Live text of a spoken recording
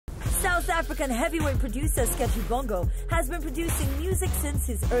South African heavyweight producer Sketchy Bongo has been producing music since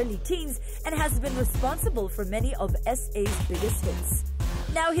his early teens and has been responsible for many of SA's biggest hits.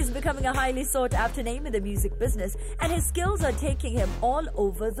 Now he's becoming a highly sought-after name in the music business, and his skills are taking him all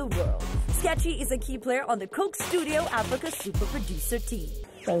over the world. Sketchy is a key player on the Coke Studio Africa super producer team.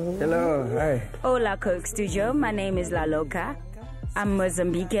 Hello, hi. Hola, Coke Studio. My name is Liloca. I'm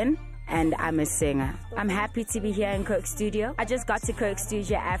Mozambican and I'm a singer. I'm happy to be here in Coke Studio. I just got to Coke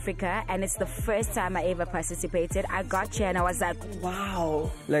Studio Africa and it's the first time I ever participated. I got here and I was like,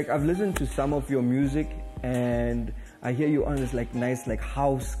 wow. Like, I've listened to some of your music and I hear you on this nice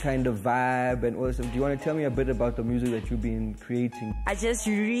house kind of vibe and all this stuff. Do you want to tell me a bit about the music that you've been creating? I just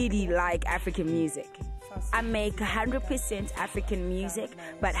really like African music. I make 100% African music,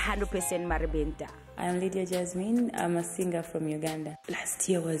 but 100% Marabenta. I'm Lydia Jazmine. I'm a singer from Uganda. Last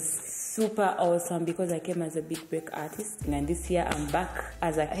year was super awesome because I came as a big break artist, and this year I'm back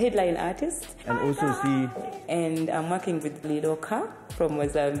as a headline artist. And also see... And I'm working with Liloca from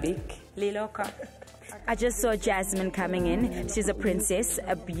Mozambique. Liloca. I just saw Jazmine coming in. She's a princess,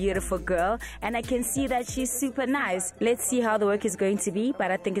 a beautiful girl, and I can see that she's super nice. Let's see how the work is going to be,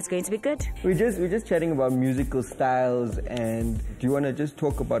 but I think it's going to be good. We're just chatting about musical styles, and do you want to just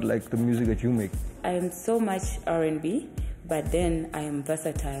talk about the music that you make? I am so much R&B, but then I am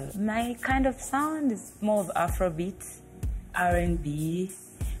versatile. My kind of sound is more of Afrobeat, R&B,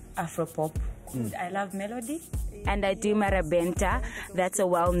 Afropop. I love melody. And I do Marabenta. That's a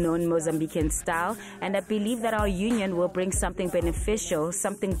well-known Mozambican style. And I believe that our union will bring something beneficial,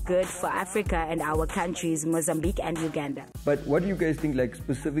 something good for Africa and our countries, Mozambique and Uganda. But what do you guys think,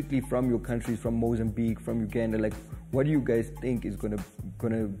 specifically from your countries, from Mozambique, from Uganda, what do you guys think is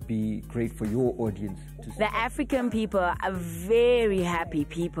gonna be great for your audience? The African people are very happy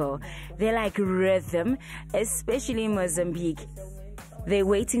people. They like rhythm, especially in Mozambique. They're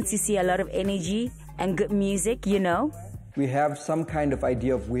waiting to see a lot of energy and good music, you know. We have some kind of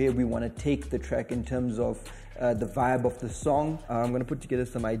idea of where we want to take the track in terms of the vibe of the song. I'm going to put together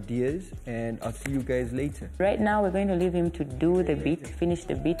some ideas and I'll see you guys later. Right now we're going to leave him to do the beat, finish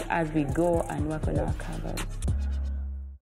the beat as we go and work on our covers.